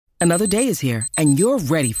Another day is here, and you're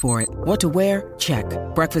ready for it. What to wear? Check.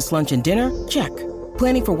 Breakfast, lunch, and dinner? Check.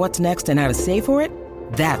 Planning for what's next and how to save for it?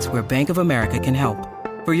 That's where Bank of America can help.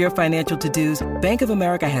 For your financial to-dos, Bank of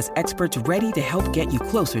America has experts ready to help get you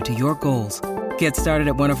closer to your goals. Get started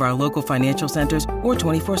at one of our local financial centers or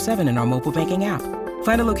 24/7 in our mobile banking app.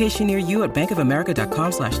 Find a location near you at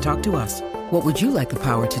bankofamerica.com/talktous. What would you like the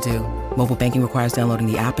power to do? Mobile banking requires downloading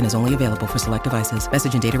the app and is only available for select devices.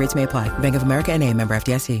 Message and data rates may apply. Bank of America N.A., member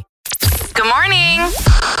FDIC. Good morning.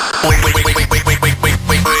 Wait.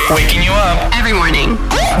 Waking you up Every morning.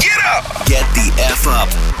 Get up. Get the F up.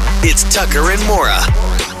 It's Tucker and Maura.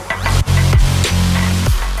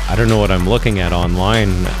 I don't know what I'm looking at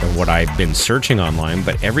online or what I've been searching online,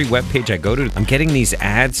 but every webpage I go to, I'm getting these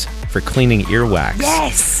ads for cleaning earwax.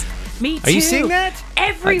 Yes. Me too. Are you seeing that?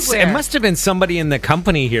 Everywhere. It must have been somebody in the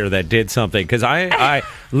company here that did something, because I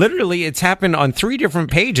literally, it's happened on 3 different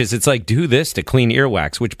pages. It's like, do this to clean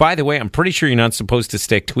earwax, which, by the way, I'm pretty sure you're not supposed to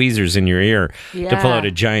stick tweezers in your ear to pull out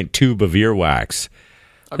a giant tube of earwax.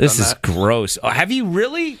 This is gross. Oh, have you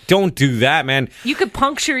really? Don't do that, man. You could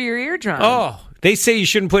puncture your eardrum. Oh, they say you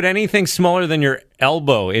shouldn't put anything smaller than your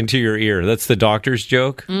elbow into your ear. That's the doctor's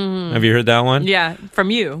joke. Mm-hmm. Have you heard that one? Yeah, from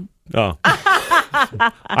you. Oh.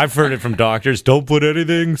 I've heard it from doctors. Don't put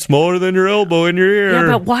anything smaller than your elbow in your ear.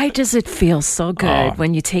 Yeah, but why does it feel so good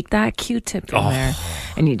when you take that Q-tip in there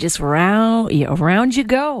and you just around you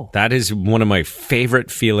go? That is one of my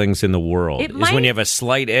favorite feelings in the world. When you have a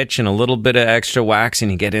slight itch and a little bit of extra wax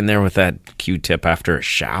and you get in there with that Q-tip after a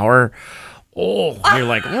shower. Oh, you're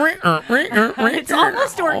like... It's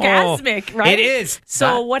almost orgasmic, right? It is.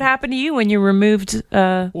 So what happened to you when you removed...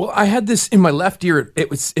 Well, I had this in my left ear.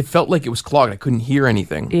 It felt like it was clogged. I couldn't hear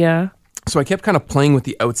anything. Yeah. So I kept kind of playing with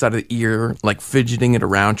the outside of the ear, like fidgeting it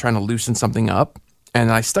around, trying to loosen something up.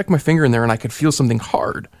 And I stuck my finger in there and I could feel something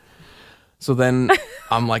hard. So then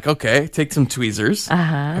I'm like, okay, take some tweezers.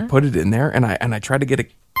 I put it in there and I tried to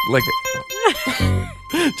get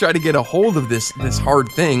try to get a hold of this hard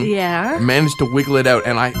thing. Yeah. I managed to wiggle it out,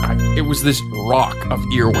 and it was this rock of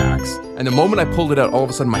earwax. And the moment I pulled it out, all of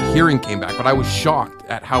a sudden my hearing came back. But I was shocked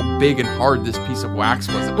at how big and hard this piece of wax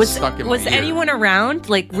was. It was stuck in my ear. Was anyone around?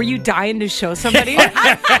 Like, were you dying to show somebody?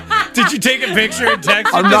 Did you take a picture and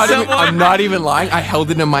text it I'm to not someone? I'm not even lying. I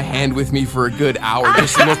held it in my hand with me for a good hour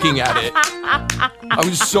just looking at it. I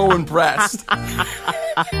was so impressed.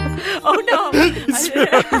 Oh, no.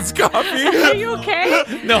 It's coffee. Are you okay?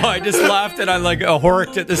 No, I just laughed and I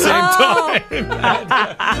horked at the same time.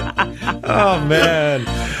 Oh, man.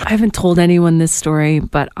 I haven't told anyone this story,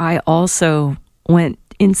 but I also went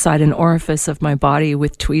inside an orifice of my body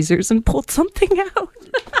with tweezers and pulled something out.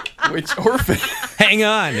 Which orifice? Hang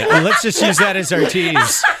on. Let's just use that as our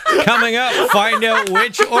tease. Coming up, find out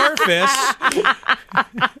which orifice.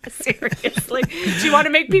 Seriously? Do you want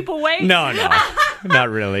to make people wait? No, not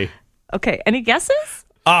really. Okay, any guesses?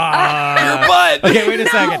 Your butt. Okay, wait a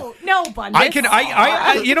second. No, Bundes.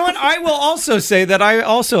 I you know what? I will also say that I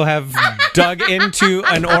also have dug into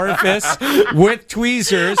an orifice with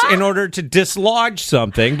tweezers in order to dislodge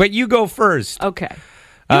something, but you go first. Okay.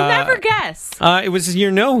 You'll never guess. It was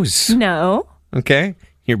your nose. No. Okay.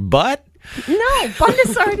 Your butt? No,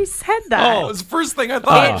 Bundes already said that. That was the first thing I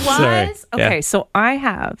thought. It was? sorry. Okay, Yeah. so I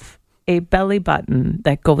have a belly button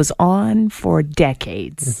that goes on for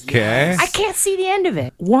decades. Okay. I can't see the end of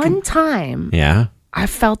it. One time, Yeah. I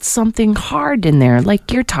felt something hard in there,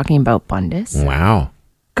 like you're talking about, Bundes. Wow.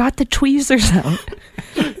 Got the tweezers out.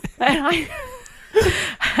 And I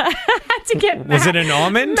had to get Matt. Was it an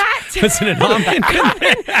almond? Was it an almond?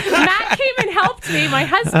 Matt came and helped me, my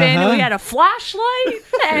husband. We had a flashlight.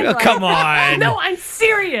 And Oh, come on. No, I'm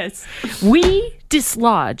serious. We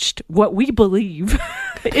dislodged what we believe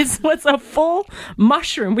was a full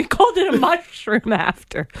mushroom. We called it a mushroom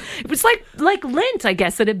after. It was like lint, I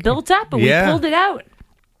guess, that had built up, and we pulled it out.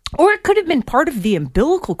 Or it could have been part of the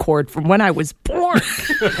umbilical cord from when I was born.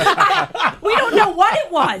 We don't know what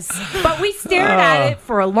it was, but we stared at it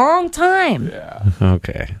for a long time. Yeah.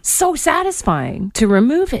 Okay. So satisfying to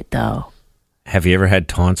remove it, though. Have you ever had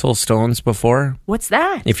tonsil stones before? What's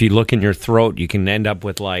that? If you look in your throat, you can end up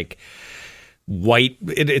with like white,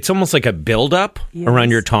 it's almost like a buildup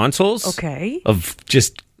around your tonsils. Okay. Of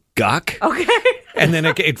just guck. Okay. And then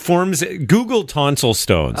it forms, Google tonsil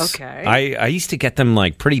stones. Okay. I used to get them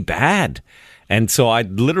like pretty bad. And so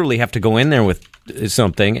I'd literally have to go in there with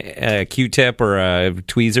something, a Q-tip or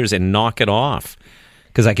tweezers, and knock it off.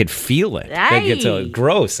 Because I could feel it. It gets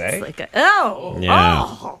gross, eh? It's like,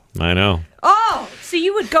 yeah. I know. Oh, so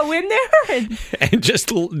you would go in there and And just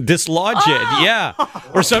dislodge it. Yeah.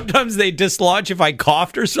 Or sometimes they dislodge if I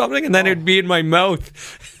coughed or something, and then it'd be in my mouth.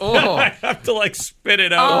 Oh. I have to like spit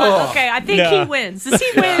it out. oh, okay. I think Yeah. he wins. Does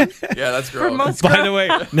he win? Yeah, that's For gross. most By the way,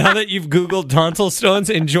 now that you've Googled tonsil stones,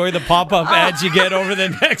 enjoy the pop-up ads you get over the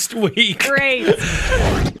next week. Great.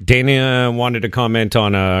 Dana wanted to comment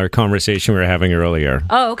on our conversation we were having earlier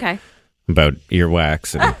Oh, okay. about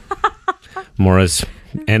earwax and Maura's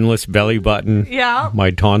endless belly button. Yeah. My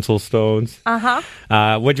tonsil stones. Uh-huh.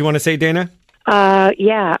 What do you want to say, Dana?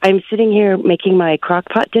 Yeah, I'm sitting here making my crock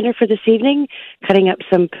pot dinner for this evening, cutting up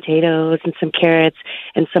some potatoes and some carrots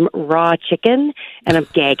and some raw chicken, and I'm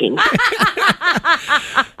gagging.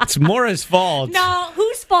 It's Maura's fault. No,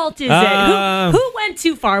 whose fault is it? Who went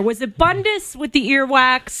too far? Was it Bundus with the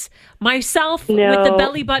earwax, myself with the No.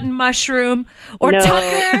 belly button mushroom, or No.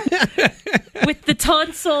 Tucker with the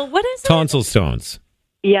tonsil? What is it? Tonsil stones.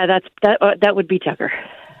 Yeah, that would be Tucker.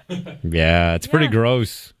 Yeah, it's pretty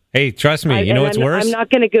gross. Hey, trust me, you know what's worse? I'm not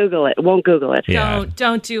going to Google it. Won't Google it. Yeah.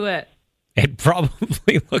 Don't do it. It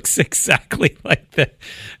probably looks exactly like the.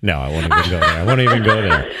 No, I won't even go there. I won't even go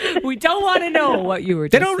there. We don't want to know what you were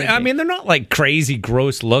They just don't. thinking. I mean, they're not like crazy,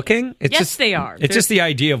 gross looking. It's Yes, just they are. It's just the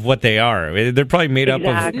idea of what they are. They're probably made up of.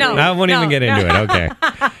 Exactly. No, I won't even no, get into no. it.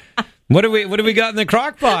 Okay. What do we got in the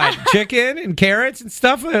crock pot? Chicken and carrots and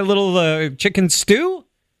stuff. A little chicken stew.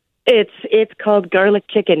 It's called garlic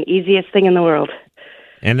chicken. Easiest thing in the world.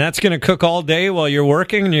 And that's going to cook all day while you're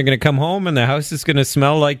working, and you're going to come home, and the house is going to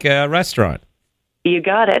smell like a restaurant. You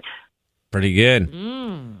got it. Pretty good.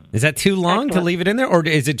 Is that too long to Excellent. leave it in there, or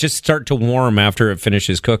does it just start to warm after it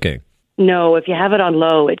finishes cooking? No, if you have it on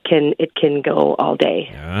low, it can go all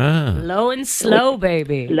day. Ah, Low and slow,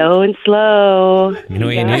 baby. Low and slow. you know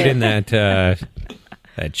what you got need it. in that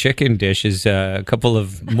that chicken dish is a couple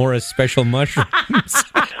of Maura's special mushrooms.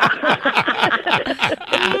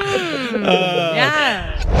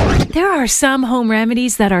 Yeah. There are some home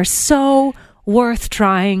remedies that are so worth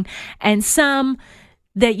trying, and some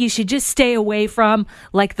that you should just stay away from,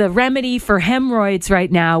 like the remedy for hemorrhoids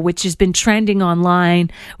right now, which has been trending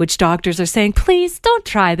online, which doctors are saying, please don't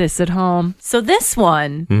try this at home. So this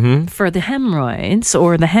one for the hemorrhoids,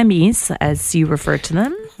 or the hemis, as you refer to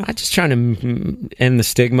them. I'm just trying to end the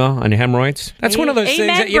stigma on hemorrhoids. That's one of those things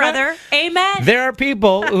that, you know, brother. Amen. there are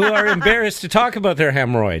people who are embarrassed to talk about their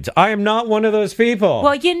hemorrhoids. I am not one of those people.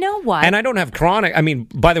 Well, you know what? And I don't have chronic. I mean,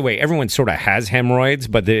 by the way, everyone sort of has hemorrhoids,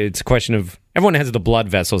 but it's a question of everyone has the blood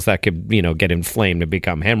vessels that could, get inflamed and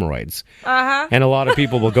become hemorrhoids. Uh-huh. And a lot of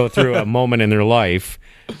people will go through a moment in their life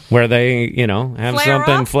where they, have Flare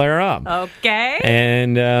something up? flare up. Okay.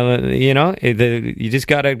 And, you just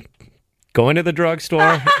got to go into the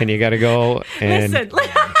drugstore and you got to go and. Listen.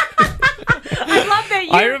 I love that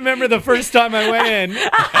you. I remember the first time I went in.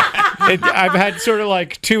 I've had sort of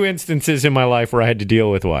like two instances in my life where I had to deal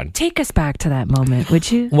with one. Take us back to that moment, would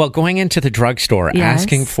you? Well, going into the drugstore, Yes.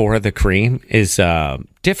 asking for the cream is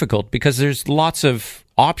difficult because there's lots of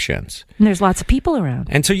options. And there's lots of people around.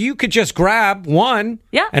 And so you could just grab one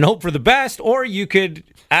Yeah. and hope for the best, or you could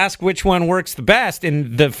ask which one works the best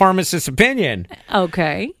in the pharmacist's opinion.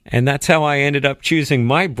 Okay. And that's how I ended up choosing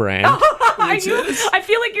my brand. I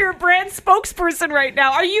feel like you're a brand spokesperson right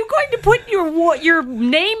now. Are you going to put your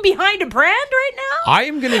name behind a brand right now? I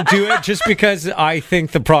am going to do it just because I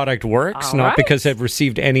think the product works, All not right. because I've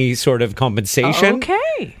received any sort of compensation.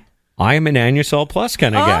 Okay. I am an Anusol Plus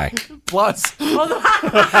kind of guy. Plus, Well,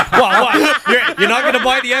 what? You're not going to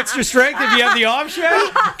buy the extra strength if you have the option?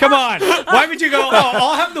 Come on. Why would you go,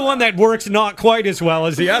 I'll have the one that works not quite as well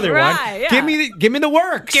as the other Right, one. yeah. Give me the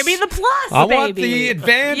works. Give me the plus, I baby. want the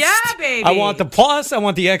advanced. Yeah, baby. I want the plus. I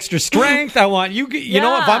want the extra strength. I want you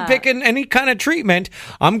know, if I'm Yeah. picking any kind of treatment,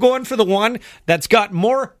 I'm going for the one that's got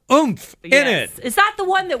more oomph in Yes. it. Is that the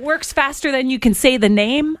one that works faster than you can say the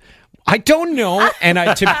name? I don't know. And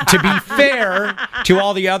to be fair to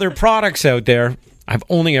all the other products out there, I've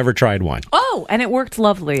only ever tried one. Oh, and it worked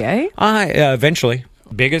lovely, eh? Eventually.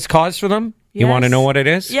 Biggest cause for them? You want to Yes. know what it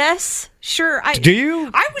is? Yes, sure. Do you?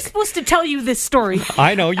 I was supposed to tell you this story.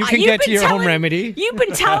 I know. You can You've get to been your home telling- remedy. You've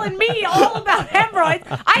been telling me all about hemorrhoids.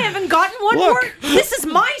 I haven't gotten one Look. word. This is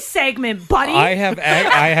my segment, buddy. I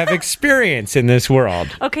have experience in this world.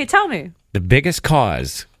 Okay, tell me. The biggest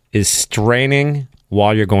cause is straining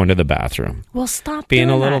while you're going to the bathroom. Well, stop Being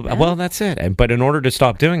doing a little, that, man. well, that's it. But in order to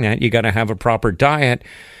stop doing that, you got to have a proper diet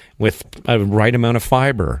with a right amount of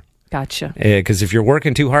fiber. Gotcha. Because if you're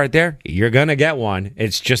working too hard there, you're going to get one.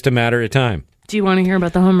 It's just a matter of time. Do you want to hear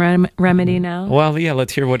about the home remedy now? Well, yeah,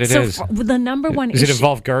 let's hear what it is. The number one Does issue. it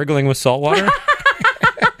involve gargling with salt water?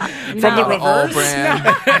 From the All brand.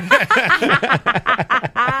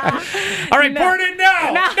 All right, pour it in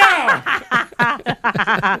now.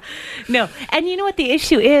 No. And you know what the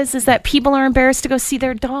issue is that people are embarrassed to go see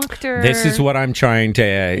their doctor. This is what I'm trying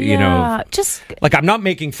to, you know, just like I'm not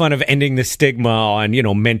making fun of ending the stigma on, you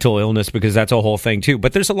know, mental illness because that's a whole thing too.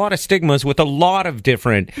 But there's a lot of stigmas with a lot of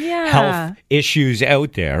different health issues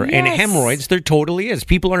out there. And hemorrhoids, there totally is.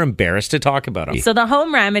 People are embarrassed to talk about them. So the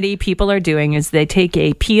home remedy people are doing is they take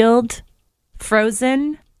a peeled,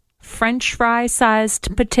 frozen, French fry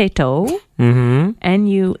sized potato and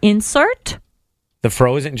you insert. The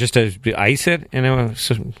frozen, just to ice it? You know,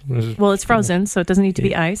 Well, it's frozen, so it doesn't need to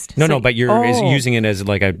be iced. No, So- but you're using it as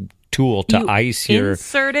like a tool to ice your...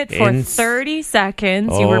 insert it for 30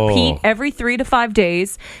 seconds. You repeat every 3 to 5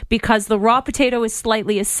 days because the raw potato is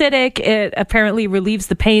slightly acidic. It apparently relieves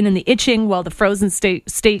the pain and the itching while the frozen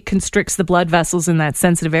state constricts the blood vessels in that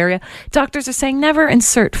sensitive area. Doctors are saying never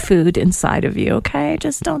insert food inside of you, okay?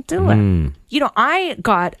 Just don't do it. You know, I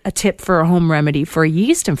got a tip for a home remedy for a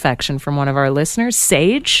yeast infection from one of our listeners,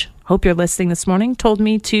 Sage. Hope you're listening this morning. Told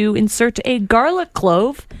me to insert a garlic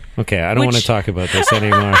clove. Okay, I don't want to talk about this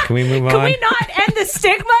anymore. Can we move on? Can we not end the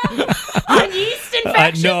stigma on yeast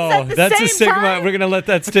infections no, at the that's same a stigma. time? We're going to let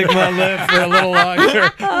that stigma live for a little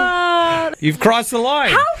longer. You've crossed the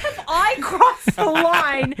line. How have I crossed the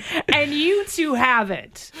line and you two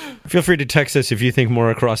haven't? Feel free to text us if you think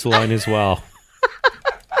Maura crossed the line as well.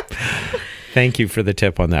 Thank you for the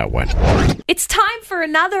tip on that one. It's time for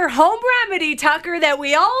another home remedy, Tucker, that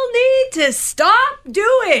we all need to stop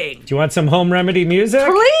doing. Do you want some home remedy music?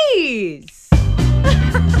 Please.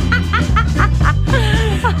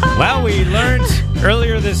 Well, we learned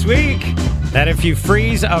earlier this week that if you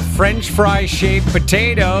freeze a French fry-shaped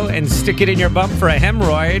potato and stick it in your bum for a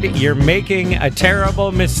hemorrhoid, you're making a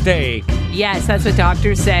terrible mistake. Yes, that's what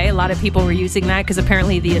doctors say. A lot of people were using that because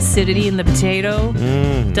apparently the acidity in the potato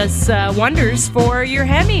does wonders for your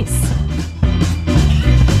hemis.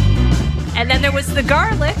 And then there was the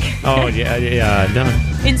garlic. Oh, yeah. No.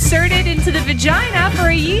 Inserted into the vagina for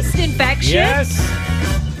a yeast infection. Yes.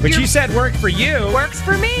 Which you said worked for you. Works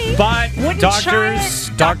for me. But Wouldn't try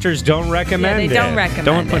doctors don't recommend it. they don't recommend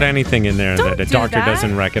Don't put it. anything in there Don't that a do doctor that.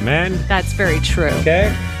 doesn't recommend. That's very true.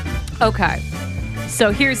 Okay? Okay. So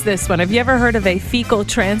here's this one. Have you ever heard of a fecal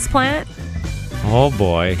transplant? Oh,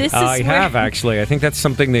 boy. This is I have, actually. I think that's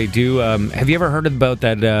something they do. Have you ever heard about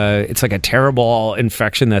that? It's like a terrible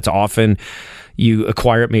infection that's often you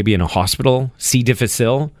acquire it maybe in a hospital, C.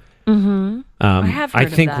 difficile. I have heard I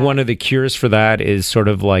think of that. one of the cures for that is sort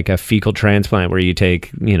of like a fecal transplant where you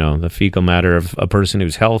take, you know, the fecal matter of a person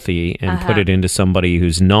who's healthy and put it into somebody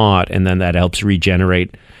who's not, and then that helps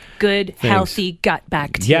regenerate. Good, healthy gut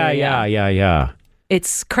bacteria. Yeah.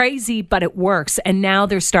 It's crazy, but it works. And now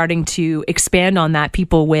they're starting to expand on that.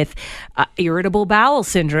 People with irritable bowel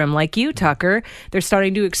syndrome, like you, Tucker, they're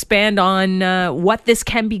starting to expand on what this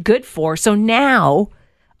can be good for. So now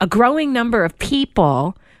a growing number of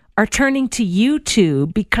people are turning to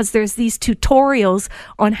YouTube because there's these tutorials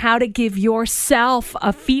on how to give yourself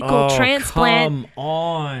a fecal transplant Come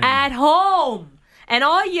on. at home. And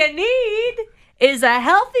all you need is a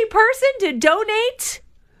healthy person to donate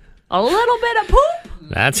a little bit of poop.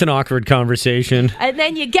 That's an awkward conversation. And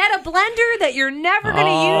then you get a blender that you're never going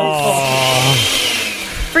to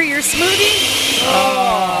use for your smoothie.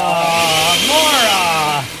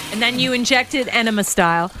 Maura! And then you inject it enema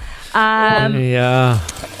style.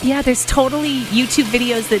 Yeah, there's totally YouTube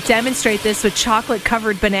videos that demonstrate this with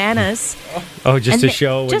chocolate-covered bananas. Oh, just And to they-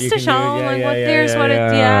 show what just you to can show do. like what there's what it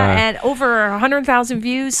and over 100,000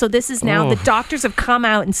 views. So this is now the doctors have come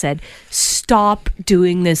out and said, stop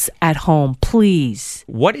doing this at home, please.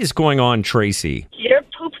 What is going on, Tracy? Your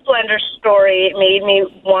poop blender story made me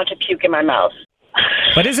want to puke in my mouth.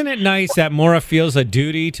 But isn't it nice that Maura feels a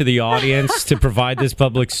duty to the audience to provide this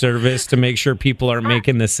public service to make sure people aren't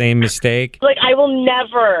making the same mistake? Like, I will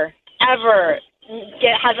never, ever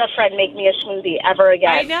have a friend make me a smoothie ever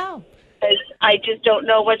again. I know. I just don't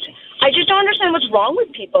know I just don't understand what's wrong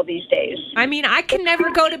with people these days. I mean, I can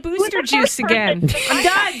never go to Booster Juice again. I'm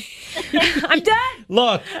done. I'm done.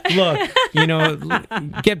 Look, you know,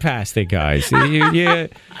 get past it, guys.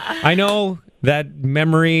 I know that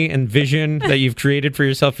memory and vision that you've created for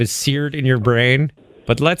yourself is seared in your brain,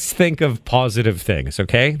 but let's think of positive things,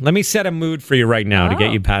 okay? Let me set a mood for you right now to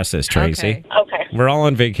get you past this, Tracy. Okay. We're all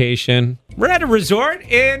on vacation. We're at a resort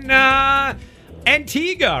in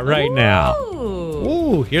Antigua right now.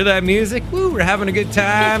 Ooh, hear that music? Ooh, we're having a good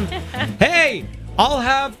time. Hey, I'll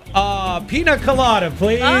have a pina colada,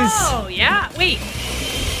 please. Oh, yeah. Wait.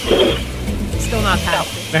 Still not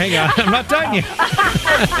passed. hang on. I'm not done yet.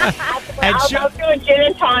 And I'll do a gin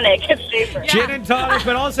and tonic. It's safer. Gin and tonic,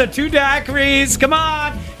 but also 2 daiquiris. Come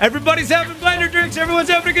on. Everybody's having blender drinks. Everyone's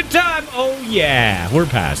having a good time. Oh, yeah. We're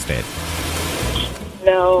past it.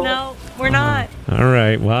 No. We're not. All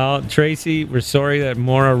right. Well, Tracy, we're sorry that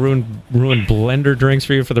Maura ruined blender drinks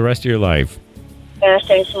for you for the rest of your life. Yeah,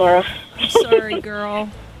 thanks, Maura. Sorry, girl.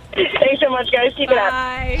 Thanks so much, guys. Keep it up.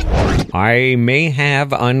 Bye. I may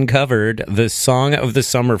have uncovered the song of the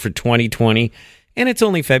summer for 2020, and it's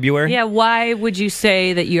only February. Yeah, why would you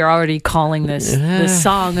say that you're already calling this the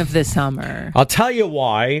song of the summer? I'll tell you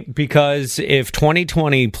why. Because if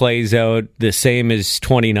 2020 plays out the same as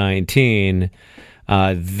 2019,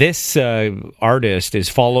 this artist is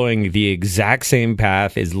following the exact same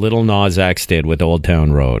path as Lil Nas X did with Old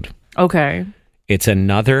Town Road. Okay. It's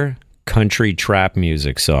another country trap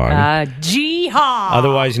music song, Jihad.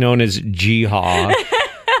 otherwise known as Jihad.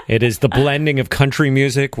 It is the blending of country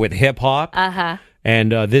music with hip hop.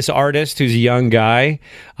 And this artist, who's a young guy,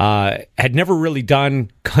 had never really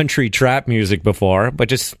done country trap music before, but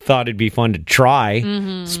just thought it'd be fun to try,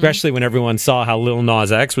 especially when everyone saw how Lil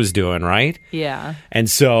Nas X was doing, right? Yeah. And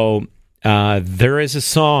so there is a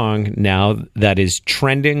song now that is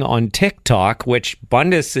trending on TikTok, which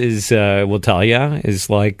Bundes will tell you is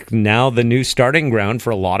like now the new starting ground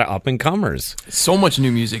for a lot of up and comers. So much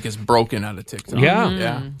new music is broken out of TikTok.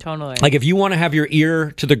 Yeah. Totally. Like if you want to have your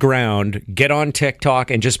ear to the ground, get on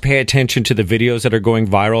TikTok and just pay attention to the videos that are going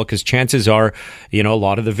viral, because chances are, a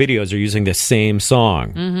lot of the videos are using the same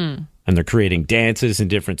song. And they're creating dances and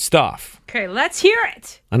different stuff. Okay, let's hear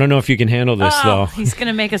it. I don't know if you can handle this, though. He's going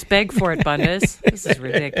to make us beg for it, Bundes. This is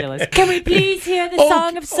ridiculous. Can we please hear the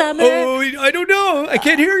song of summer? Oh, I don't know. I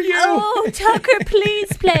can't hear you. Oh, Tucker,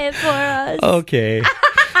 please play it for us. Okay.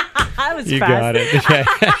 I was You fast. got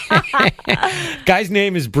it. Guy's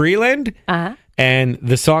name is Breland. And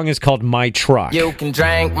the song is called My Truck. You can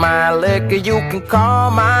drink my liquor, you can call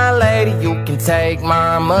my lady, you can take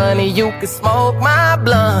my money, you can smoke my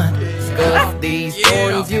blunt. Scuff these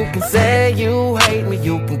Jordans, you can say you hate me,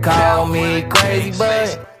 you can call me crazy,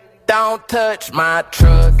 but don't touch my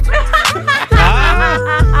truck. Don't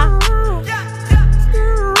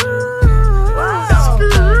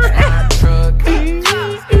touch my truck.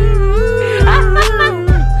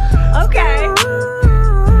 Okay.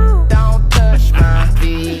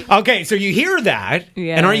 Okay, so you hear that,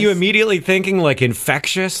 and are you immediately thinking like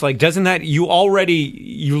infectious? Like, doesn't that, you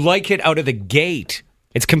like it out of the gate.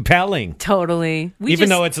 It's compelling. Totally. Even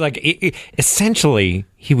though it's like, essentially,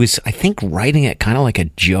 he was, I think, writing it kind of like a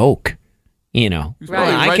joke. He's probably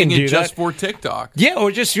I writing can do it just that. for TikTok. Yeah,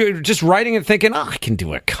 or just writing it thinking, I can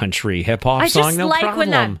do a country hip hop song, I just no like problem. when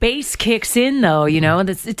that bass kicks in, though,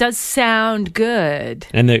 it does sound good.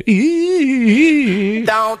 And the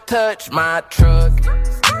Don't touch my truck.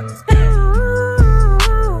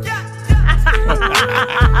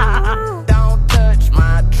 Don't touch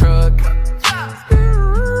my truck.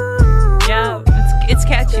 Yeah, it's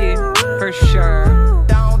catchy, for sure.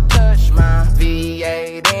 Don't touch my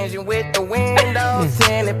V8 engine with the windows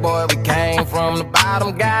tinted. Boy, we came from the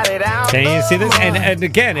bottom, got it out. Can you see this? And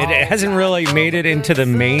again, it hasn't really made it into the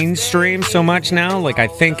mainstream so much now. Like, I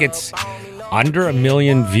think it's under 1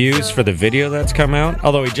 million views for the video that's come out.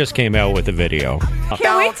 Although he just came out with the video.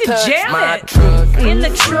 Can't wait to jam it truck. in the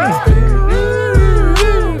truck.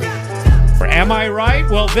 Am I right?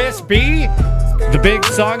 Will this be the big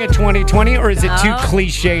song of 2020, or is it too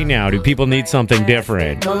cliche now? Do people need something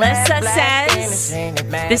different? Melissa says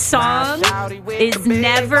this song is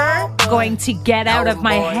never going to get out of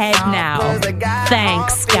my head now.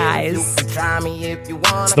 Thanks, guys.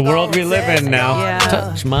 It's the world we live in now. Yeah.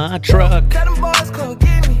 Touch my truck.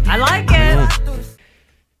 I like it.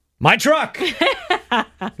 My truck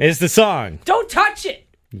is the song. Don't touch it.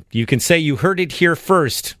 You can say you heard it here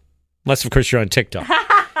first. Unless, of course, you're on TikTok.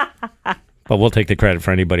 But we'll take the credit for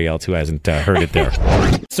anybody else who hasn't heard it there.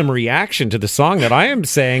 Some reaction to the song that I am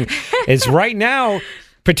saying is right now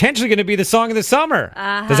potentially going to be the song of the summer.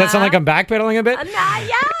 Does that sound like I'm backpedaling a bit?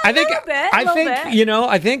 I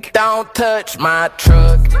think Don't touch my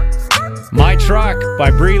truck. My Truck by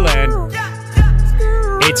Breland.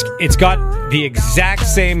 It's got the exact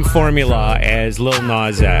same formula as Lil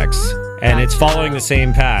Nas X. And it's following the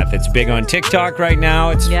same path. It's big on TikTok right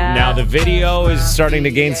now. Now the video is starting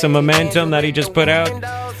to gain some momentum that he just put out.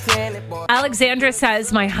 Alexandra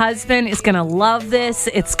says, my husband is going to love this.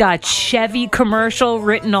 It's got Chevy commercial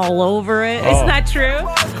written all over it. Isn't that true?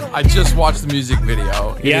 I just watched the music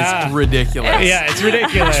video. It is ridiculous. Yeah, it's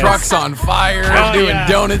ridiculous. Trucks on fire, doing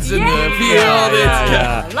donuts in the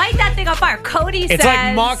field. Light that thing on fire. Cody says... It's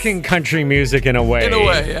like mocking country music in a way. In a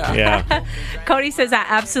way, yeah. Cody says, I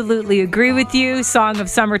absolutely agree with you. Song of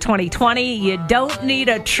Summer 2020. You don't need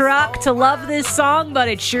a truck to love this song, but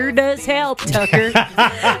it sure does help, Tucker.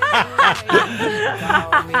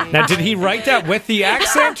 Now, did he write that with the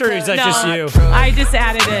accent, or is that just you? I just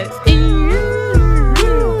added it.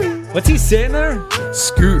 What's he saying there?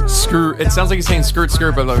 Skirt, skirt. It sounds like he's saying skirt,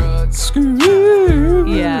 skirt, but like skirt.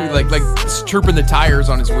 Yeah. Like chirping the tires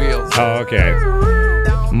on his wheels. Oh, okay.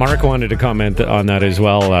 Mark wanted to comment on that as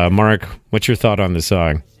well. Mark, what's your thought on the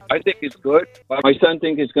song? I think it's good, but my son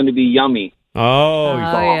thinks it's going to be yummy. Oh,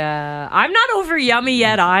 yeah. I'm not over yummy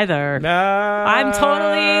yet either. I'm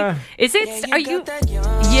totally... Is it... Are you...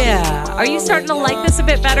 Yeah. Are you starting to like this a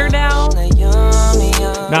bit better now?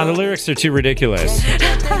 No, the lyrics are too ridiculous.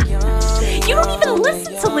 You don't even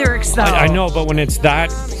listen to lyrics, though. I know, but when it's that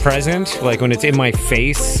present, like when it's in my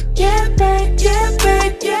face,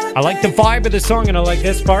 I like the vibe of the song, and I like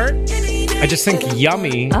this part. I just think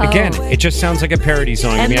yummy. Again, it just sounds like a parody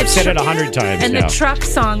song to me. I've said it 100 times and now. the truck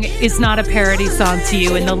song is not a parody song to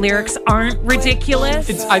you, and the lyrics aren't ridiculous.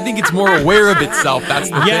 I think it's more aware of itself. That's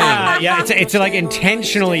the thing. Yeah. It's like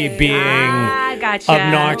intentionally being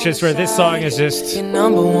obnoxious, where this song is just...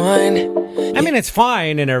 Number one. I mean, it's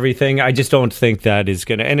fine and everything. I just don't think that is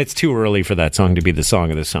going to... And it's too early for that song to be the song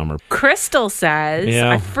of the summer. Crystal says,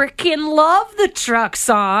 I freaking love the truck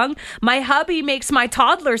song. My hubby makes my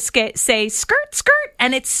toddler say skirt, skirt,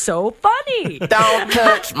 and it's so funny. Don't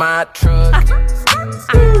touch my truck.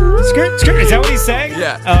 Skirt, skirt. Is that what he's saying?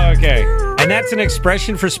 Yeah. Oh, okay. And that's an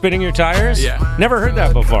expression for spinning your tires? Yeah. Never heard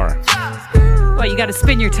that before. Well, you got to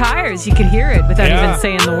spin your tires. You can hear it without even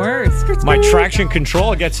saying the words. Skirt, skirt. My traction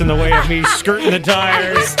control gets in the way of me skirting the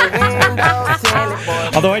tires.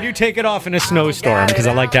 Although I do take it off in a snowstorm because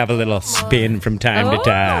I like to have a little spin from time to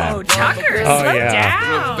time. Oh, Tucker, slow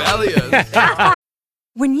down. Rebellious.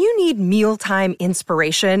 When you need mealtime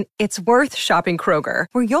inspiration, it's worth shopping Kroger,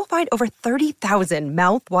 where you'll find over 30,000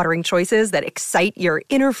 mouth-watering choices that excite your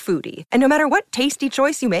inner foodie. And no matter what tasty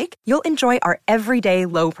choice you make, you'll enjoy our everyday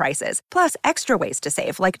low prices, plus extra ways to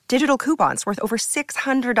save, like digital coupons worth over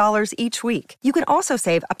 $600 each week. You can also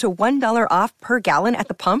save up to $1 off per gallon at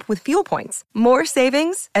the pump with fuel points. More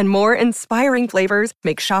savings and more inspiring flavors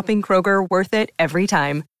make shopping Kroger worth it every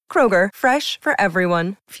time. Kroger, fresh for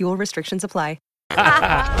everyone. Fuel restrictions apply.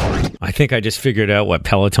 I think I just figured out what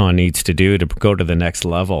Peloton needs to do to go to the next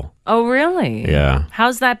level. Oh, really? Yeah.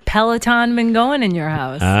 How's that Peloton been going in your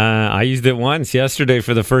house? I used it once yesterday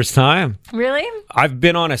for the first time. Really? I've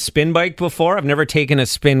been on a spin bike before. I've never taken a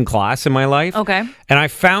spin class in my life. Okay. And I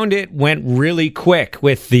found it went really quick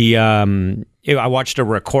with the... I watched a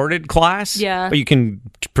recorded class. Yeah. But you can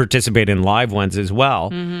participate in live ones as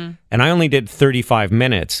well. Mm-hmm. And I only did 35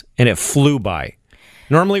 minutes, and it flew by.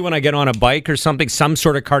 Normally when I get on a bike or something, some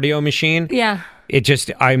sort of cardio machine,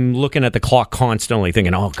 I'm looking at the clock constantly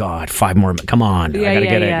thinking, oh God, 5 more, come on, I gotta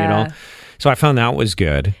get it, you know? So I found that was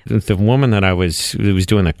good. The woman that who was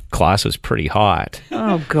doing the class was pretty hot.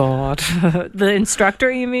 Oh God. The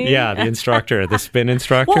instructor, you mean? Yeah, the instructor, the spin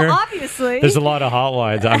instructor. Well, obviously. There's a lot of hot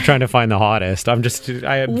ones. I'm trying to find the hottest.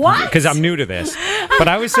 Because I'm new to this. But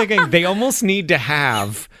I was thinking they almost need to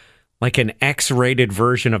have like an X-rated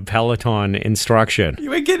version of Peloton instruction.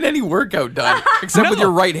 You ain't getting any workout done, except with your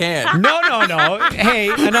right hand. No.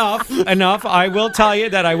 Hey, enough. I will tell you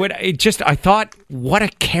that I thought what a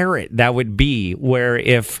carrot that would be, where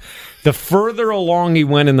if the further along you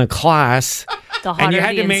went in the class... And you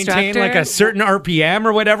had to maintain like a certain RPM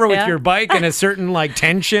or whatever with your bike and a certain like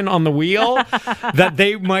tension on the wheel that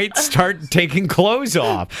they might start taking clothes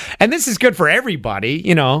off. And this is good for everybody,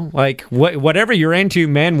 you know, like whatever you're into,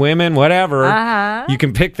 men, women, whatever. You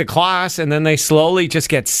can pick the class and then they slowly just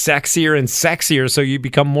get sexier and sexier so you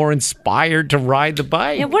become more inspired to ride the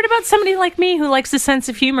bike. Yeah, what about somebody like me who likes a sense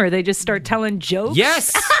of humor? They just start telling jokes?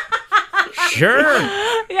 Yes. Sure.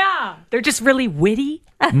 Yeah. They're just really witty.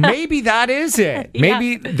 Maybe that is it.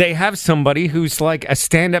 Maybe they have somebody who's like a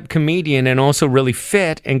stand-up comedian and also really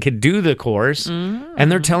fit and could do the course,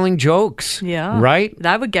 and they're telling jokes. Yeah. Right?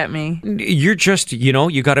 That would get me. You're just,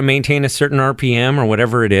 you got to maintain a certain RPM or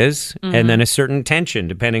whatever it is, and then a certain tension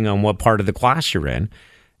depending on what part of the class you're in.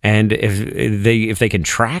 And if they can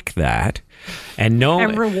track that, And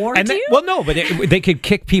reward you? Well, no, but they could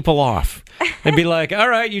kick people off. They'd be like, all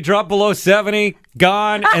right, you drop below 70,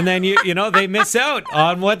 gone. And then, they miss out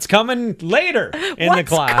on what's coming later in the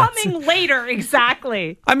class. What's coming later,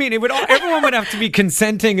 exactly. I mean, everyone would have to be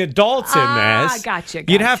consenting adults in this. Gotcha.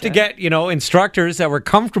 You'd have to get, instructors that were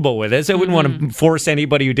comfortable with this. I wouldn't want to force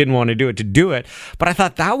anybody who didn't want to do it. But I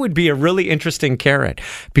thought that would be a really interesting carrot,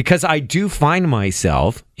 because I do find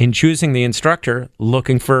myself in choosing the instructor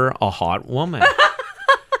looking for a hot woman.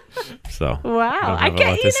 So wow, I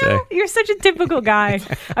can't. You're such a typical guy.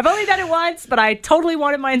 I've only done it once, but I totally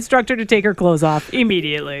wanted my instructor to take her clothes off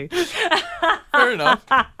immediately. Fair enough.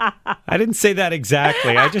 I didn't say that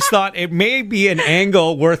exactly. I just thought it may be an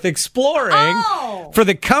angle worth exploring for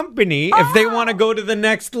the company if they want to go to the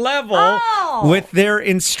next level with their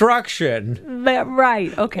instruction.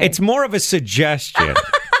 Right. Okay. It's more of a suggestion.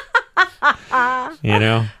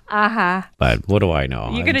 Uh-huh. But what do I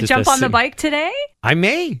know? You gonna jump on the bike today? I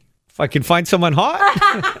may, if I can find someone hot.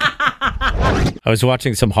 I was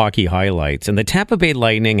watching some hockey highlights, and the Tampa Bay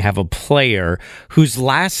Lightning have a player whose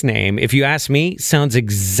last name, if you ask me, sounds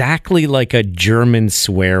exactly like a German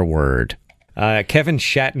swear word. Kevin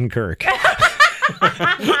Shattenkirk.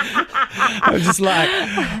 I was just like,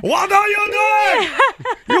 what are you doing?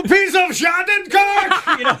 You piece of Shattenkirk!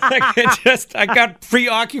 I got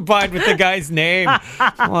preoccupied with the guy's name.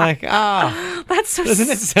 I'm like, that's so doesn't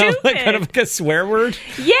it sound stupid. like kind of like a swear word?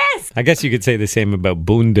 Yes. I guess you could say the same about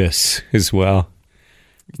Bundes as well.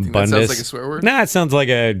 You think that sounds like a swear word? Nah, it sounds like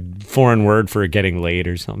a foreign word for getting laid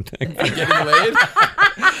or something. Getting laid?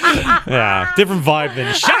 Yeah, different vibe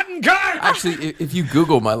than Shattenkirk! Actually, if you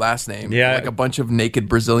Google my last name, like a bunch of naked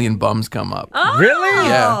Brazilian bums come up. Oh. Really?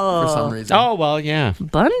 Yeah, for some reason. Oh, well, yeah.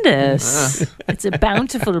 Bundes. It's a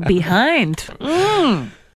bountiful behind.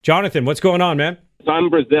 Jonathan, what's going on, man? So I'm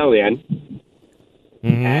Brazilian,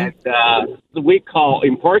 and we call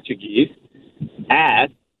in Portuguese ass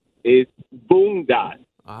is bundas.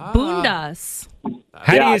 Bundas.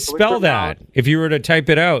 How do you spell that if you were to type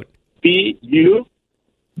it out? Bundas.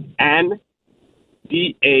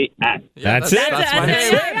 That's it. That's my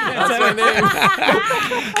name. That's my name.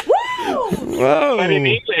 Whoa. But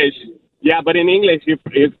in English, you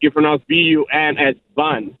pronounce B-U-N as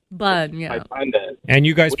bun. Bun, yeah. Like bundas. And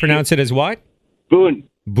you guys pronounce it as what? Bun.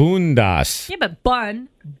 Bundas. Yeah, but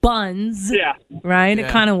buns. Yeah. Right? It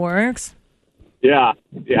kind of works. Yeah.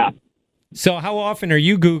 So how often are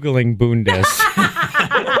you Googling Bundes?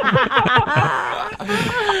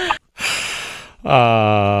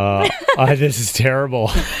 This is terrible.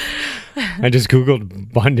 I just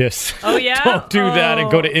Googled Bundes. Oh, yeah? Don't do that and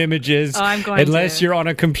go to images. Oh, I'm going Unless to. you're on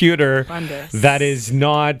a computer. Bundes. That is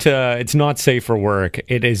not, it's not safe for work.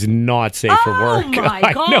 It is not safe for work. Oh, my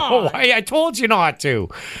I God. know. I told you not to.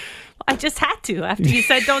 I just had to after you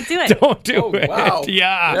said don't do it. Don't do it. Wow.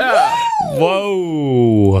 Yeah.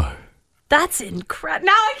 Whoa. That's incredible.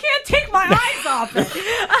 Now I can't take my eyes off it.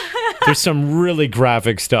 There's some really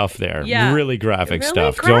graphic stuff there. Yeah. Really graphic Really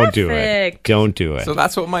stuff. Don't do it. graphic. Don't do it. So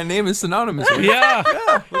that's what my name is synonymous with. Yeah.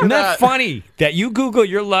 Isn't that funny that you Google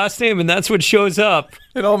your last name and that's what shows up?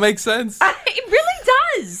 It all makes sense. It really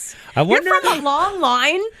does. I wonder. You're from a long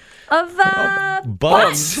line of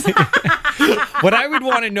Bums. What I would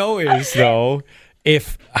want to know is, though,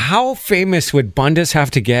 how famous would Bundes have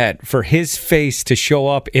to get for his face to show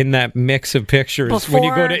up in that mix of pictures when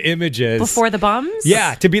you go to images? Before the bums?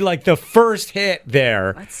 Yeah, to be like the first hit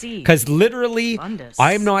there. Let's see. Because literally, Bundes.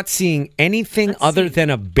 I'm not seeing anything other than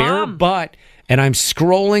a bare butt, and I'm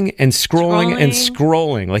scrolling and scrolling and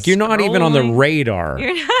scrolling. Like, you're not even on the radar.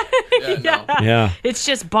 You're not. Yeah. It's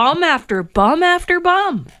just bum after bum after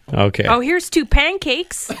bum. Okay. Oh, here's 2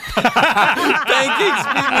 pancakes. Pancakes,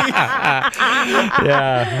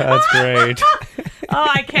 Yeah, that's great. Oh,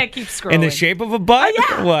 I can't keep scrolling. In the shape of a butt?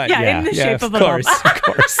 Yeah. What? Yeah, in the shape of a course, bum. Of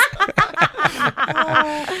course.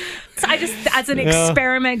 So I just, as an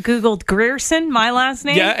experiment, Googled Grierson, my last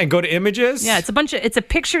name. Yeah, and go to images? Yeah, it's a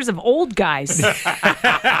pictures of old guys.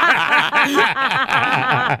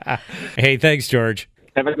 Hey, thanks, George.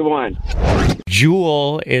 Have a good one.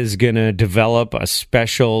 Juul is going to develop a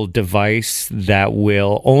special device that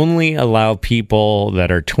will only allow people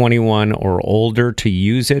that are 21 or older to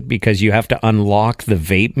use it because you have to unlock the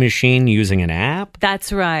vape machine using an app.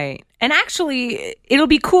 That's right. And actually, it'll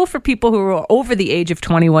be cool for people who are over the age of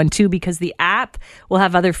 21 too, because the app will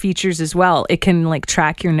have other features as well. It can like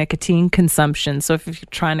track your nicotine consumption. So if you're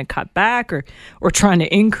trying to cut back or trying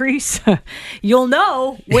to increase, you'll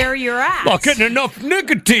know where you're at. Not getting enough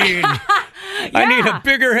nicotine. I need a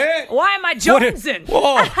bigger hit. Why am I jonesing?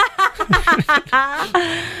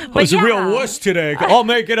 I was a real wuss today. I'll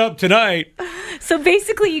make it up tonight. So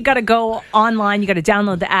basically, you got to go online. You got to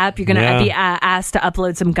download the app. You're going to be asked to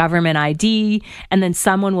upload some government ID, and then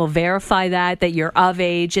someone will verify that you're of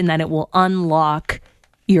age, and then it will unlock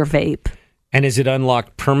your vape. And is it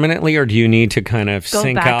unlocked permanently, or do you need to kind of Go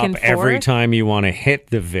sync back up and every forth? time you want to hit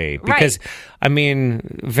the vape? Because, I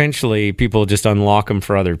mean, eventually people just unlock them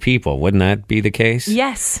for other people. Wouldn't that be the case?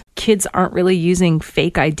 Yes. Kids aren't really using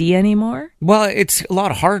fake ID anymore. Well, it's a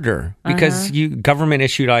lot harder because government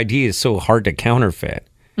issued ID is so hard to counterfeit.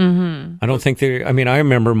 Mm-hmm. I don't think I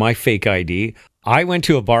remember my fake ID. I went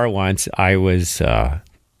to a bar once. I was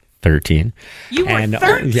 13. You were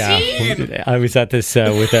 13? Yeah. I was at this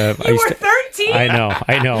with a... You were 13?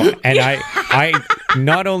 I know. And I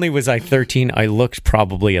not only was I 13, I looked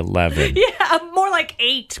probably 11. Yeah, more like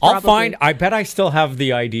 8, probably. I bet I still have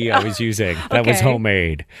the ID I was using. That was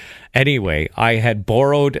homemade. Anyway, I had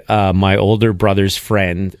borrowed my older brother's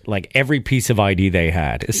friend, like every piece of ID they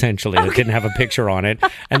had, essentially, that didn't have a picture on it.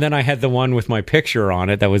 And then I had the one with my picture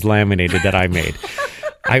on it that was laminated that I made.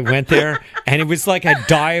 I went there, and it was like a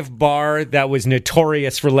dive bar that was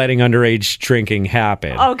notorious for letting underage drinking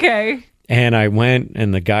happen. Okay. And I went,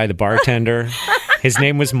 and the bartender, his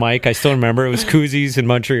name was Mike. I still remember. It was Koozies in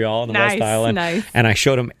Montreal, in the West Island. Nice. And I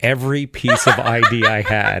showed him every piece of ID I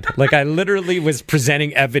had. Like, I literally was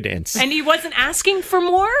presenting evidence. And he wasn't asking for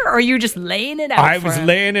more, or you were just laying it out I was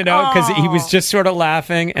laying it out because he was just sort of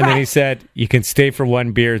laughing. And then he said, you can stay for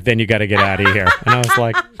one beer, then you got to get out of here. And I was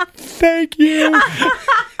like, thank you.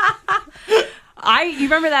 You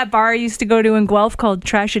remember that bar I used to go to in Guelph called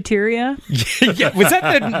Trashateria? Yeah. Was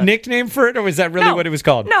that the nickname for it, or was that really what it was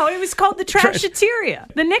called? No, it was called the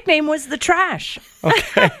Trashateria. The nickname was the Trash.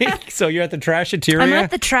 Okay, so you're at the Trashateria? I'm at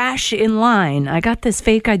the Trash in line. I got this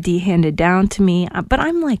fake ID handed down to me, but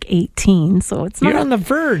I'm like 18, so it's not... You're on the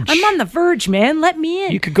verge. I'm on the verge, man. Let me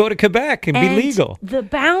in. You could go to Quebec and be legal. The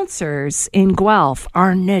bouncers in Guelph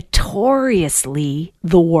are notoriously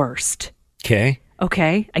the worst.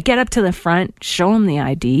 Okay, I get up to the front, show him the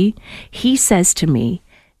ID. He says to me,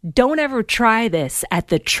 don't ever try this at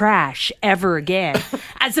the Trash ever again.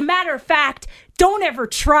 As a matter of fact, don't ever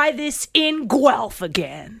try this in Guelph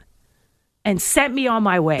again. And sent me on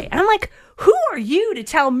my way. And I'm like, who are you to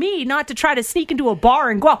tell me not to try to sneak into a bar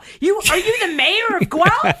in Guelph? Are you the mayor of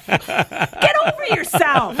Guelph? Get over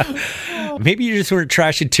yourself. Maybe you just were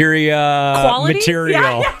Trashateria material.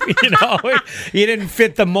 Yeah. You know, you didn't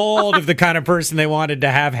fit the mold of the kind of person they wanted to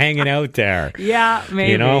have hanging out there. Yeah,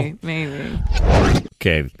 maybe. You know? Maybe.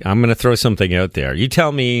 Okay, I'm going to throw something out there. You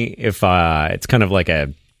tell me if it's kind of like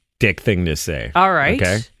a dick thing to say. All right.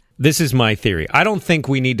 Okay. This is my theory. I don't think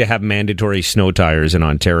we need to have mandatory snow tires in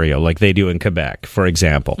Ontario like they do in Quebec, for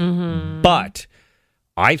example. Mm-hmm. But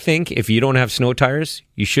I think if you don't have snow tires,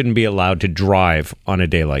 you shouldn't be allowed to drive on a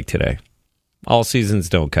day like today. All seasons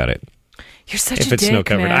don't cut it. You're such if a it's dick, snow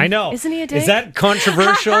covered. man. I know. Isn't he a dick? Is that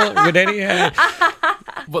controversial? Would any?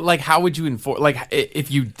 But like, how would you enforce? Like,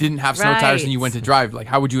 if you didn't have snow tires and you went to drive, like,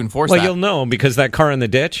 how would you enforce that? Well, you'll know because that car in the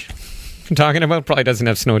ditch I'm talking about probably doesn't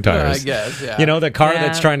have snow tires. I guess, yeah. You know, the car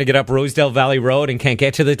that's trying to get up Rosedale Valley Road and can't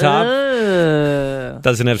get to the top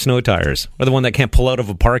doesn't have snow tires. Or the one that can't pull out of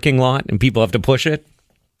a parking lot and people have to push it.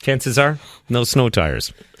 Chances are, no snow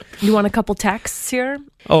tires. You want a couple texts here?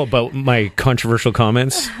 Oh, about my controversial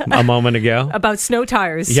comments a moment ago? About snow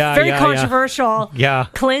tires. Yeah, Very controversial. Yeah.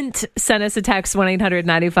 Clint sent us a text,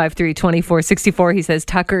 1-800-953-2464. He says,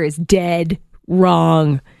 Tucker is dead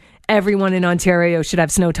wrong. Everyone in Ontario should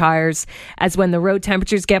have snow tires, as when the road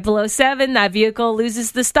temperatures get below 7, that vehicle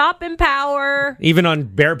loses the stopping power. Even on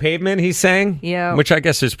bare pavement, he's saying? Yeah. Which I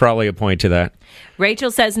guess there's probably a point to that. Rachel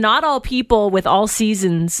says, not all people with all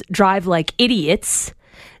seasons drive like idiots.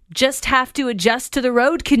 Just have to adjust to the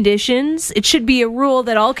road conditions. It should be a rule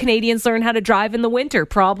that all Canadians learn how to drive in the winter.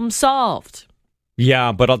 Problem solved.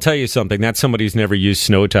 Yeah, but I'll tell you something. That's somebody who's never used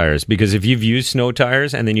snow tires. Because if you've used snow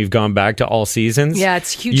tires and then you've gone back to all seasons, yeah,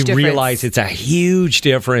 it's a huge you difference. realize it's a huge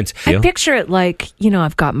difference. I picture it like,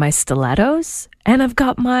 I've got my stilettos and I've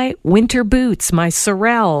got my winter boots, my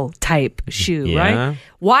Sorel type shoe, right?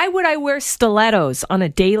 Why would I wear stilettos on a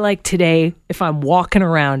day like today if I'm walking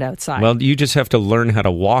around outside? Well, you just have to learn how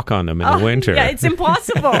to walk on them in the winter. Yeah, it's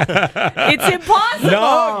impossible. It's impossible.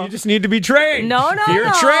 No, you just need to be trained. No,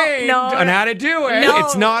 You're trained on how to do it. No.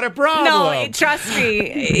 It's not a problem. No, trust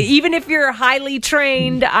me. Even if you're highly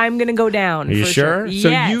trained, I'm going to go down. Are you for sure? So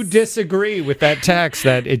Yes. you disagree with that text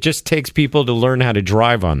that it just takes people to learn how to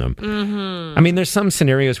drive on them. Mm-hmm. I mean, there's some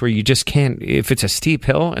scenarios where you just can't, if it's a steep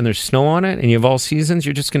hill and there's snow on it and you have all seasons,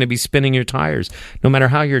 you're just going to be spinning your tires no matter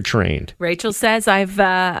how you're trained. Rachel says I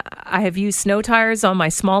have used snow tires on my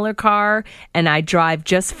smaller car and I drive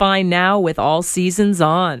just fine now with all seasons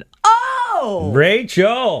on. Oh!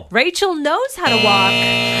 Rachel knows how to walk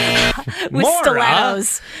with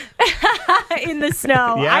stilettos in the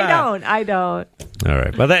snow. Yeah. I don't. All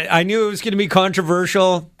right. Well, I knew it was going to be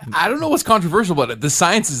controversial. I don't know what's controversial about it. The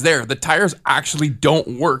science is there. The tires actually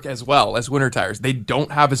don't work as well as winter tires. They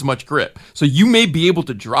don't have as much grip. So you may be able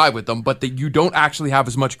to drive with them, but you don't actually have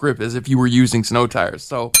as much grip as if you were using snow tires.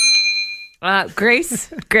 So...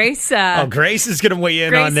 Grace. Grace is going to weigh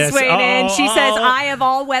in on this. Grace is weighing in. She says, I have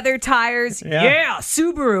all-weather tires. Yeah,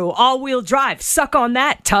 Subaru, all-wheel drive. Suck on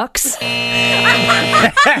that, Tux.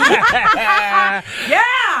 Yeah.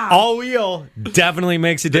 All-wheel definitely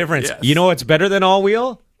makes a difference. Yes. You know what's better than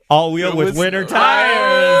all-wheel? All-wheel with winter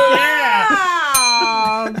tires. Yeah.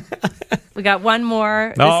 We got one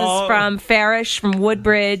more. This is from Farish from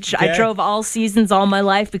Woodbridge. Okay. I drove all seasons all my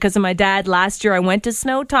life because of my dad. Last year I went to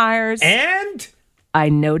snow tires. And I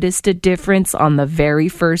noticed a difference on the very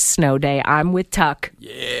first snow day. I'm with Tuck.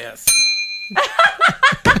 Yes.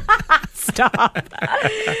 Stop.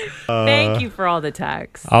 Thank you for all the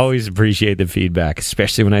texts. always appreciate the feedback,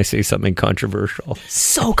 especially when I say something controversial.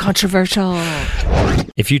 So controversial.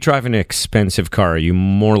 If you drive an expensive car, are you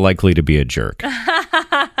more likely to be a jerk?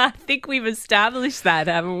 I think we've established that,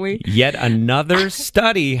 haven't we? Yet another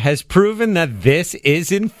study has proven that this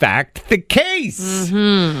is in fact the case.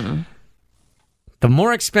 Mm-hmm. The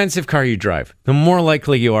more expensive car you drive, the more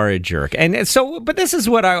likely you are a jerk. And so, but this is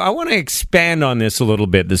what I want to expand on this a little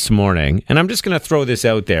bit this morning. And I'm just going to throw this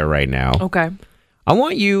out there right now. Okay. I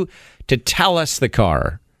want you to tell us the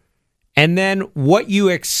car and then what you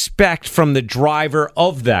expect from the driver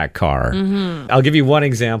of that car. Mm-hmm. I'll give you one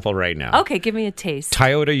example right now. Okay, give me a taste.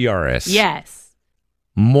 Toyota Yaris. Yes.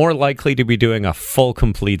 More likely to be doing a full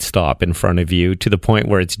complete stop in front of you to the point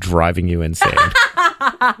where it's driving you insane.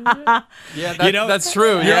 Yeah, that's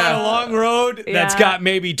true. You're on a long road that's got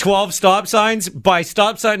maybe 12 stop signs. By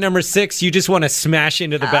stop sign number 6, you just want to smash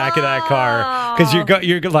into the back of that car because you're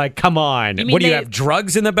like, come on. What do you have,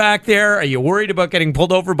 drugs in the back there? Are you worried about getting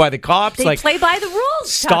pulled over by the cops? They play by the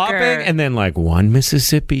rules, stopping Tucker. And then like 1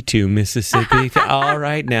 Mississippi, 2 Mississippi. All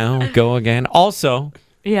right, now go again. Also,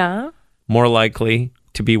 more likely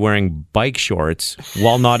to be wearing bike shorts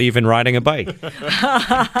while not even riding a bike. Look,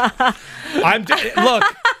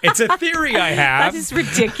 it's a theory I have. That is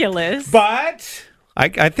ridiculous. But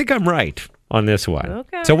I think I'm right on this one.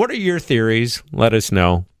 Okay. So what are your theories? Let us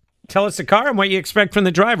know. Tell us the car and what you expect from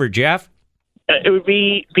the driver, Jeff. It would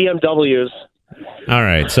be BMWs. All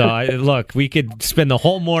right. So, look, we could spend the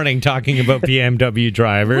whole morning talking about BMW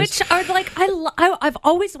drivers. Which are like, I've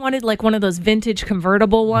always wanted like one of those vintage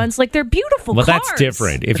convertible ones. Like they're beautiful cars. Well, that's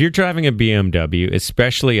different. If you're driving a BMW,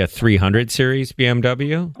 especially a 300 series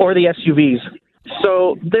BMW. Or the SUVs.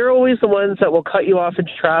 So they're always the ones that will cut you off in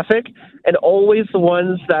traffic and always the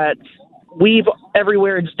ones that weave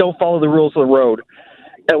everywhere and just don't follow the rules of the road.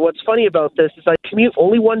 And what's funny about this is I commute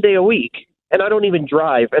only one day a week. And I don't even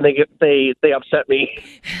drive, and they upset me.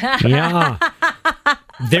 Yeah.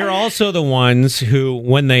 They're also the ones who,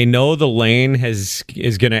 when they know the lane is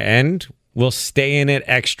going to end, will stay in it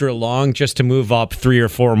extra long just to move up 3 or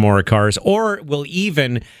 4 more cars, or will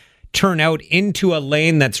even turn out into a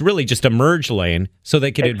lane that's really just a merge lane so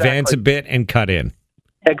they can advance a bit and cut in.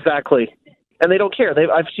 Exactly. And they don't care.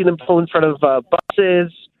 I've seen them pull in front of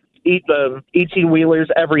buses, 18-wheelers,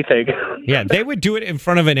 everything. Yeah, they would do it in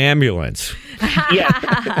front of an ambulance.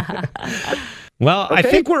 Yeah. Well, okay. I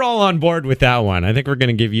think we're all on board with that one. I think we're going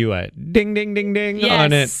to give you a ding, ding, ding, ding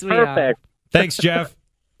on it. Perfect. Thanks, Jeff.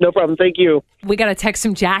 No problem. Thank you. We got a text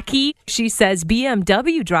from Jackie. She says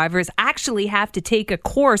BMW drivers actually have to take a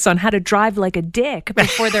course on how to drive like a dick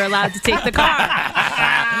before they're allowed to take the car. Okay,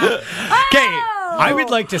 I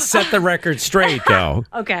would like to set the record straight, though.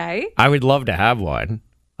 Okay. I would love to have one.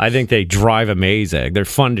 I think they drive amazing. They're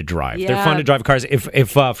fun to drive. They're Yeah. fun to drive cars. If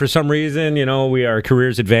for some reason, our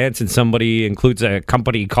careers advance and somebody includes a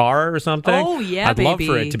company car or something, Oh, yeah, I'd love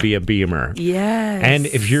for baby. it to be a Beamer. Yes. And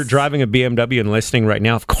if you're driving a BMW and listening right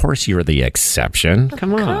now, of course you're the exception.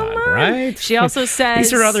 Come on, right? She also says...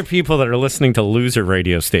 These are other people that are listening to loser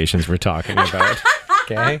radio stations we're talking about.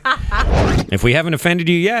 Okay? If we haven't offended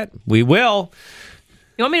you yet, we will.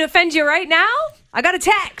 You want me to offend you right now? I got a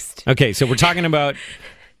text. Okay, so we're talking about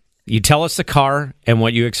you tell us the car and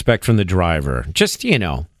what you expect from the driver. Just,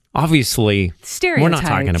 obviously, we're not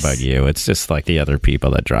talking Stereotypes. about you. It's just like the other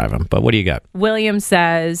people that drive them. But what do you got? William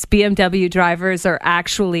says BMW drivers are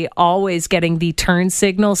actually always getting the turn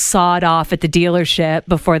signal sawed off at the dealership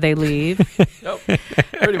before they leave.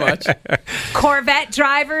 Pretty much. Corvette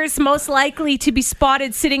drivers most likely to be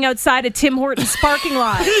spotted sitting outside a Tim Hortons parking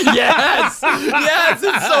lot. Yes. Yes,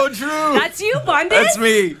 it's so true. That's you, Bundy. That's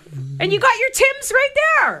me. And you got your Tims right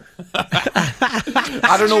there.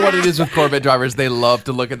 I don't know what it is with Corvette drivers. They love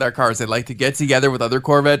to look at their cars. They like to get together with other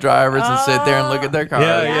Corvette drivers and sit there and look at their cars.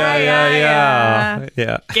 Yeah.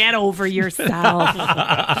 Get over yourself.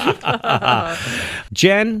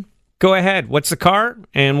 Jen, go ahead. What's the car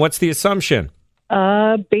and what's the assumption?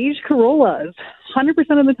 Beige Corollas.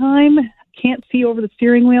 100% of the time, can't see over the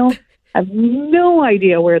steering wheel. Have no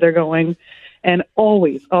idea where they're going. And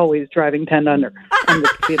always driving 10 under on the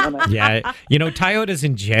speed limit. Yeah. Toyotas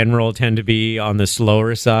in general tend to be on the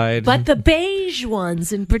slower side. But the beige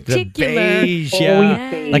ones in particular. Beige,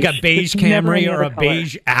 yeah. Like a beige Camry or a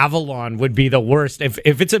beige Avalon would be the worst. If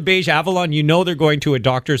it's a beige Avalon, they're going to a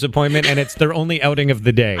doctor's appointment and it's their only outing of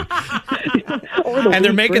the day. And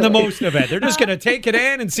they're making the most of it. They're just going to take it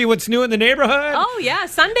in and see what's new in the neighborhood. Oh, yeah.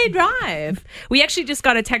 Sunday drive. We actually just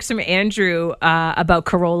got a text from Andrew about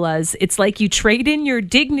Corollas. It's like you trade in your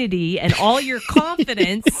dignity and all your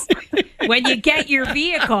confidence when you get your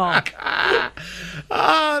vehicle.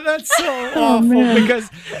 Oh, that's so awful because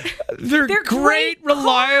they're great,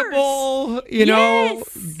 reliable,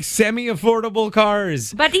 semi-affordable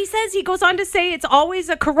cars. But he goes on to say it's always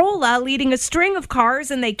a Corolla leading a string of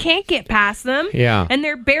cars and they can't get past them. Yeah. And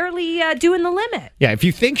they're barely doing the limit. Yeah, if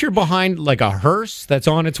you think you're behind like a hearse that's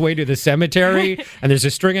on its way to the cemetery and there's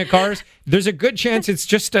a string of cars, there's a good chance it's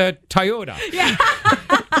just a Toyota. Yeah.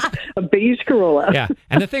 A beige Corolla. Yeah.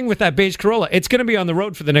 And the thing with that beige Corolla, it's going to be on the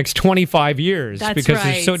road for the next 25 years because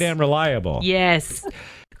they're so damn reliable. Yes.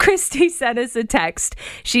 Christy sent us a text.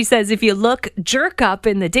 She says, if you look jerk up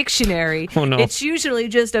in the dictionary, it's usually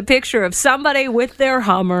just a picture of somebody with their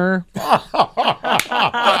Hummer.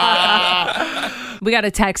 We got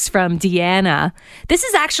a text from Deanna. This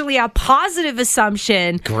is actually a positive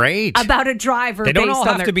assumption. Great. About a driver. They don't based all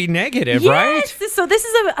on have to be negative, yes, right? So this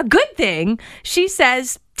is a good thing. She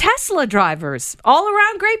says, Tesla drivers, all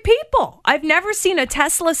around great people. I've never seen a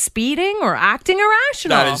Tesla speeding or acting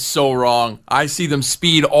irrational. That is so wrong. I see them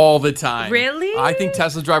speed all the time. Really? I think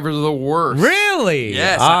Tesla drivers are the worst. Really?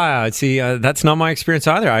 Yes. See, that's not my experience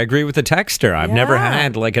either. I agree with the texter. I've never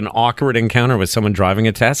had like an awkward encounter with someone driving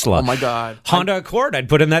a Tesla. Oh my God. Honda Accord, I'd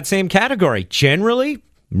put in that same category. Generally,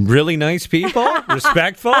 really nice people,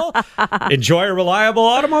 respectful, enjoy a reliable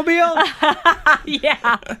automobile.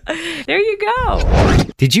 Yeah, there you go.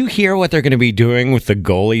 Did you hear what they're going to be doing with the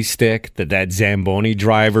goalie stick that Zamboni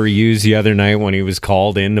driver used the other night when he was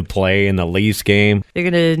called in to play in the Leafs game? They're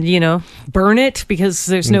going to, burn it because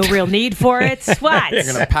there's no real need for it. What? They're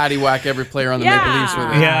going to patty whack every player on the Maple Leafs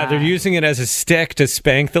with it. Yeah, they're using it as a stick to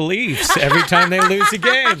spank the Leafs every time they lose a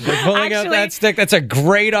game. They're pulling out that stick. That's a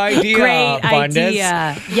great idea, Bundes.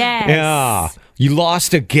 Yes. Yeah. You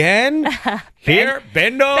lost again? Here,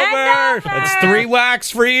 bend over. That's 3 whacks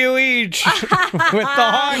for you each with the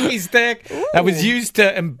hockey stick that was used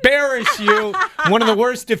to embarrass you. One of the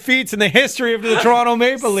worst defeats in the history of the Toronto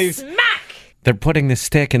Maple Leafs. Smack! They're putting the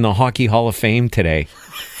stick in the Hockey Hall of Fame today.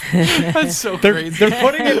 That's so crazy. They're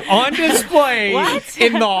putting it on display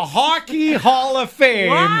in the Hockey Hall of Fame.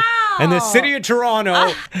 Wow. In the city of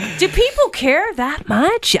Toronto. Do people care that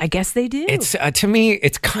much? I guess they do. It's to me,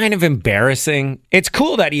 it's kind of embarrassing. It's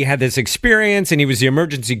cool that he had this experience and he was the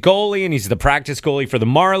emergency goalie and he's the practice goalie for the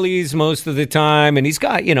Marlies most of the time. And he's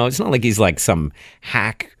got, it's not like he's like some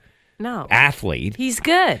hack athlete. He's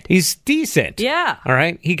good. He's decent. Yeah. All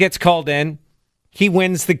right. He gets called in. He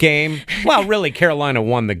wins the game. Well, really, Carolina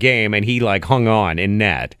won the game and he hung on in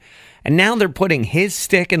net. And now they're putting his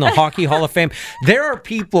stick in the Hockey Hall of Fame. There are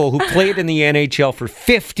people who played in the NHL for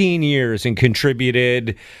 15 years and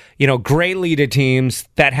contributed, greatly to teams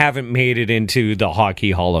that haven't made it into the Hockey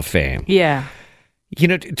Hall of Fame. Yeah.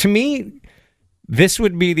 To me, this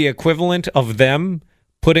would be the equivalent of them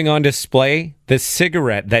putting on display the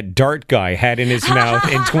cigarette that Dart Guy had in his mouth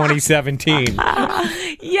in 2017.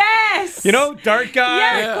 Yes. You know, Dart Guy?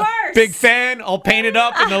 Yeah, of course. Big fan, all painted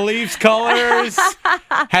up in the Leafs colors.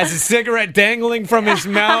 Has a cigarette dangling from his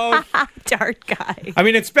mouth. Dart Guy. I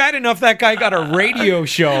mean, it's bad enough that guy got a radio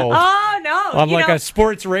show. Oh, no. On a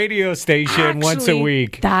sports radio station once a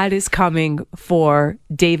week. That is coming for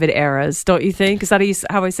David Ayres, don't you think? Is that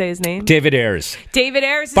how I say his name? David Ayres. David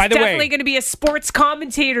Ayres is definitely going to be a sports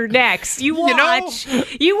commentator next. You watch.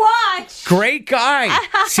 You watch. Great guy.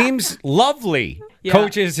 Seems lovely. Yeah.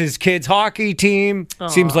 Coaches his kids' hockey team.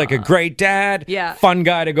 Seems like a great dad. Yeah. Fun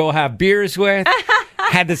guy to go have beers with.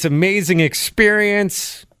 Had this amazing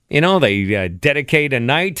experience. You know, they dedicate a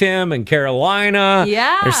night to him in Carolina.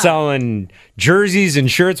 Yeah. They're selling jerseys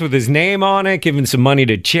and shirts with his name on it, giving some money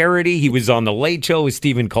to charity. He was on The Late Show with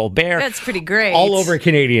Stephen Colbert. That's pretty great. All over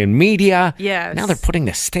Canadian media. Yes. Now they're putting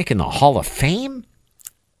the stick in the Hall of Fame?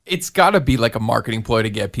 It's got to be like a marketing ploy to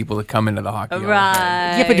get people to come into the hockey.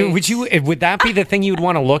 Right. Yeah, but would that be the thing you would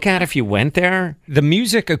want to look at if you went there? The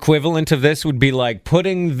music equivalent of this would be like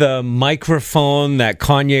putting the microphone that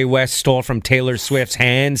Kanye West stole from Taylor Swift's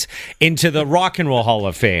hands into the Rock and Roll Hall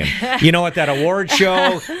of Fame. You know, at that award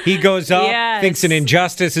show, he goes up, thinks an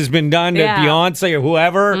injustice has been done to Beyonce or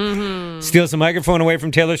whoever, steals the microphone away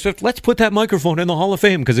from Taylor Swift. Let's put that microphone in the Hall of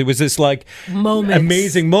Fame because it was this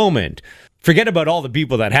amazing moment. Forget about all the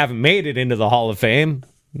people that haven't made it into the Hall of Fame.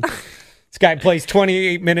 This guy plays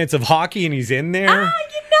 28 minutes of hockey and he's in there.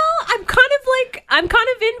 I'm kind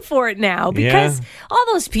of in for it now because all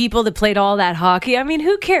those people that played all that hockey, I mean,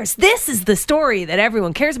 who cares? This is the story that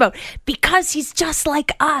everyone cares about because he's just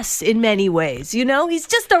like us in many ways, you know? He's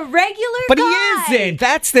just a regular guy. But he isn't.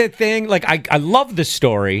 That's the thing. Like, I love the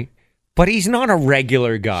story. But he's not a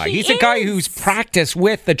regular guy. He's a guy who's practiced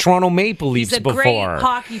with the Toronto Maple Leafs before. He's a great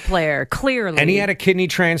hockey player, clearly. And he had a kidney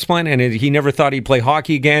transplant, and he never thought he'd play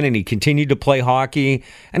hockey again, and he continued to play hockey.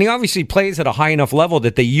 And he obviously plays at a high enough level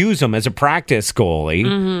that they use him as a practice goalie.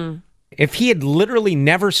 Mm-hmm. If he had literally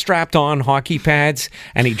never strapped on hockey pads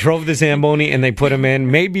and he drove the Zamboni and they put him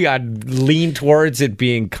in, maybe I'd lean towards it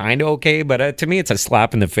being kind of okay. But to me, it's a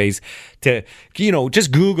slap in the face to,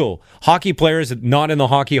 just Google hockey players not in the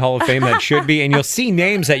Hockey Hall of Fame that should be, and you'll see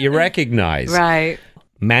names that you recognize. Right.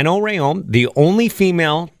 Manon Rhéaume, the only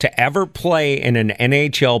female to ever play in an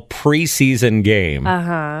NHL preseason game,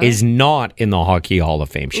 is not in the Hockey Hall of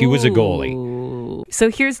Fame. She was a goalie.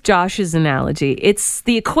 So here's Josh's analogy. It's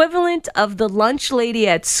the equivalent of the lunch lady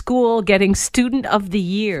at school getting Student of the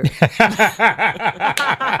Year.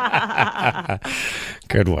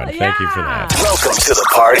 Good one. Thank you for that. Welcome to the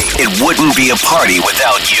party. It wouldn't be a party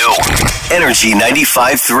without you. Energy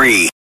 95.3.